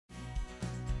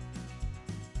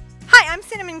I'm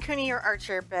Cinnamon Cooney, your Art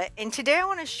Sherpa, and today I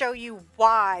want to show you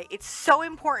why it's so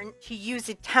important to use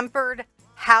a tempered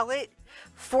palette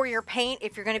for your paint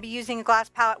if you're going to be using a glass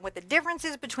palette, what the difference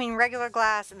is between regular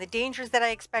glass and the dangers that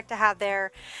I expect to have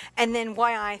there, and then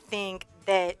why I think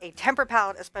that a tempered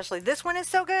palette, especially this one, is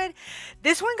so good.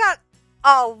 This one got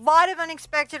a lot of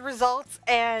unexpected results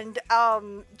and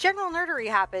general nerdery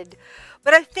happened,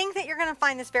 but I think that you're going to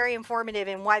find this very informative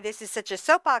and why this is such a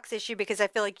soapbox issue, because I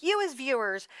feel like you as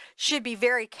viewers should be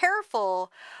very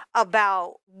careful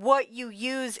about what you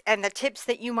use and the tips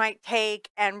that you might take,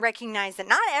 and recognize that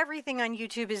not everything on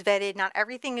YouTube is vetted, not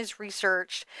everything is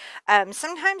researched.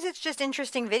 Sometimes it's just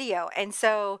interesting video, and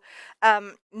so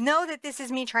know that this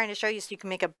is me trying to show you so you can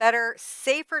make a better,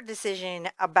 safer decision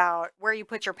about where you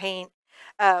put your paint,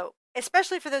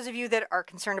 especially for those of you that are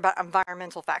concerned about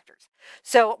environmental factors.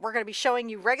 So we're going to be showing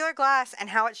you regular glass and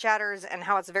how it shatters and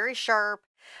how it's very sharp,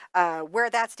 where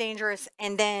that's dangerous,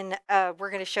 and then we're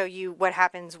going to show you what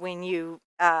happens when you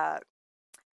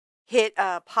hit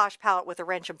a POSH palette with a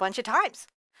wrench a bunch of times.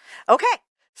 Okay,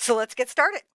 so let's get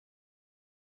started.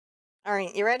 All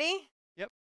right, you ready? Yep.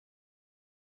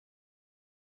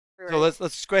 Ready. So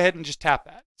let's go ahead and just tap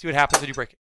that. See what happens when you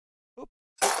break it. Oop.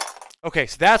 Okay,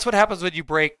 so that's what happens when you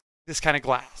break this kind of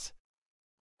glass.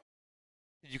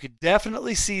 You can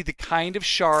definitely see the kind of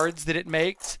shards that it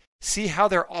makes. See how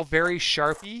they're all very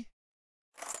sharpy?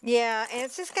 Yeah, and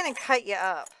it's just going to cut you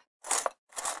up.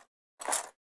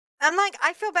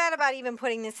 I feel bad about even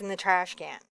putting this in the trash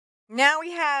can. Now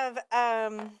we have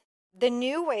the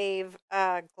new wave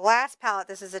glass palette.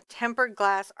 This is a tempered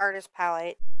glass artist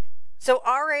palette. So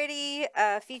already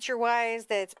feature-wise,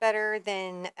 that's better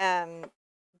than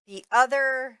the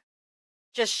other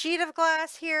just sheet of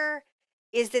glass here,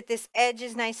 is that this edge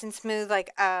is nice and smooth.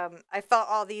 Like I felt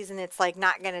all these, and it's like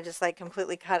not gonna just like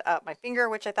completely cut up my finger,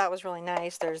 which I thought was really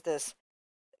nice. There's this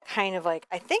kind of like,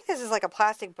 I think this is like a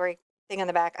plastic break thing on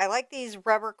the back. I like these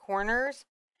rubber corners.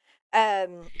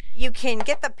 You can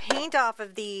get the paint off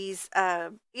of these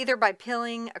either by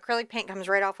peeling. Acrylic paint comes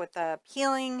right off with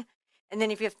peeling, and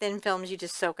then if you have thin films, you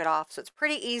just soak it off. So it's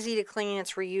pretty easy to clean.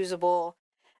 It's reusable.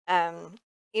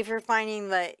 If you're finding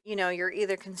that, you know, you're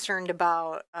either concerned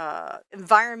about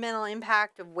environmental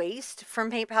impact of waste from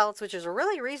paint palettes, which is a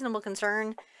really reasonable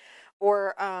concern,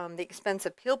 or the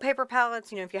expensive peel paper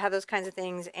palettes, you know, if you have those kinds of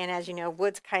things. And as you know,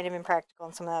 wood's kind of impractical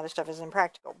and some of the other stuff is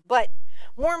impractical. But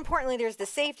more importantly, there's the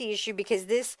safety issue, because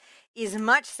this is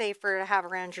much safer to have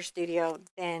around your studio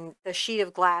than the sheet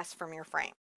of glass from your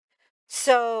frame.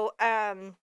 So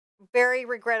very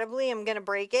regrettably, I'm going to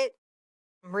break it.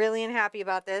 I'm really unhappy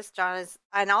about this. John is,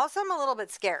 and also I'm a little bit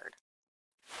scared.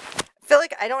 I feel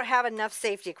like I don't have enough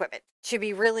safety equipment, to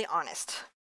be really honest.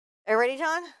 Are you ready,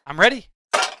 John? I'm ready.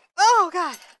 Oh,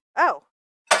 God. Oh.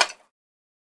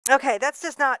 Okay, that's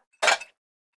just not...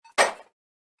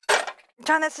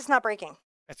 John, that's just not breaking.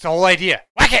 That's the whole idea.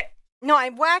 Whack it! No, I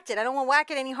whacked it. I don't want to whack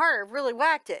it any harder. I really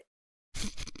whacked it.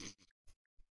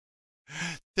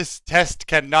 This test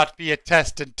cannot be a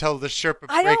test until the Sherpa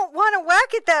breaks. I don't want to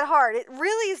whack it that hard. It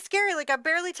really is scary. Like, I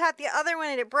barely tapped the other one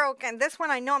and it broke. And this one,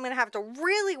 I know I'm going to have to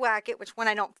really whack it, which one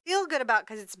I don't feel good about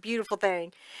because it's a beautiful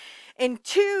thing. And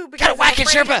two, because gotta whack it,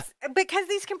 Sherpa! Because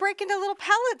these can break into little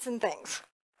pellets and things.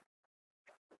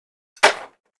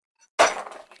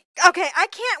 Okay, I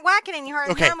can't whack it any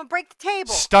harder. Okay. Now I'm going to break the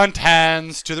table. Stunt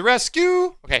hands to the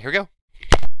rescue. Okay, here we go.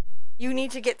 You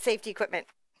need to get safety equipment.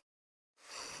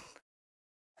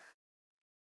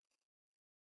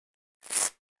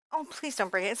 Oh, please don't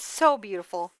break it. It's so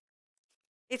beautiful.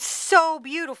 It's so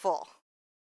beautiful.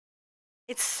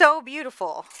 It's so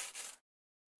beautiful.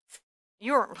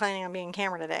 You weren't planning on being on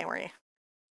camera today, were you?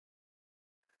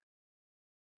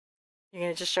 You're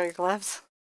going to just show your gloves?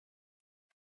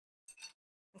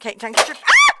 Okay, John, get your... Ah!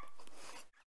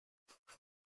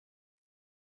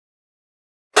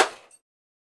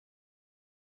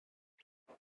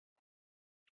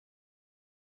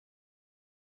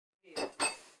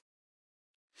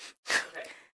 Okay.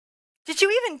 Did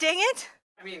you even ding it?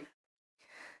 I mean...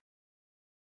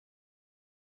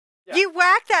 Yeah. You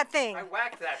whacked that thing. I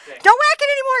whacked that thing. Don't whack it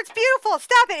anymore. It's beautiful.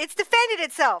 Stop it. It's defended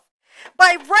itself.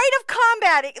 By right of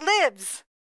combat, it lives.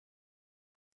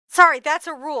 Sorry, that's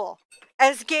a rule.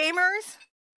 As gamers,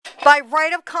 by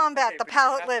right of combat, the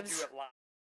palette lives.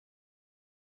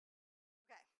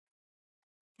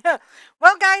 Okay.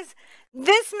 Well, guys,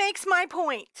 this makes my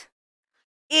point.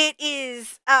 It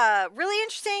is really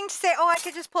interesting to say, oh, I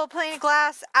could just pull a pane of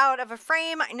glass out of a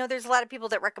frame. I know there's a lot of people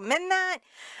that recommend that.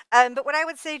 But what I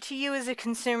would say to you as a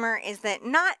consumer is that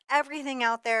not everything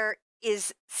out there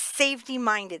is safety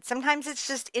minded. Sometimes it's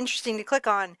just interesting to click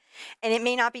on and it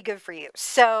may not be good for you.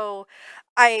 So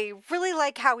I really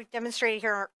like how we've demonstrated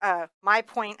here my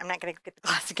point. I'm not going to get the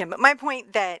glass again, but my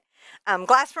point that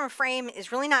glass from a frame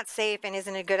is really not safe and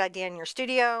isn't a good idea in your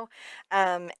studio.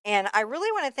 And I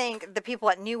really want to thank the people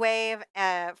at New Wave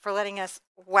for letting us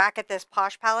whack at this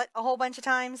POSH palette a whole bunch of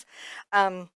times.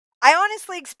 I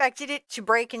honestly expected it to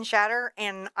break and shatter,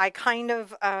 and I kind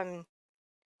of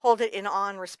hold it in awe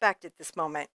and respect at this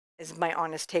moment, is my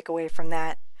honest takeaway from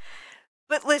that.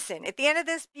 But listen, at the end of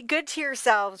this, be good to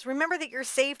yourselves. Remember that your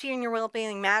safety and your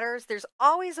well-being matters. There's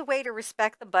always a way to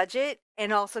respect the budget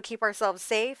and also keep ourselves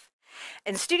safe.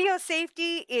 And studio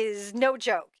safety is no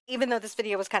joke, even though this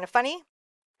video was kind of funny.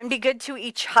 And be good to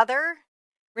each other.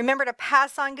 Remember to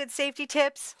pass on good safety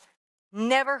tips.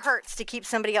 Never hurts to keep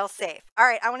somebody else safe. All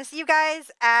right, I want to see you guys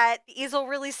at the easel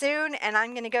really soon, and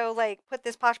I'm going to go like put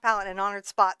this POSH palette in an honored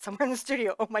spot somewhere in the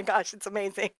studio. Oh my gosh, it's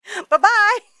amazing.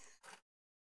 Bye-bye.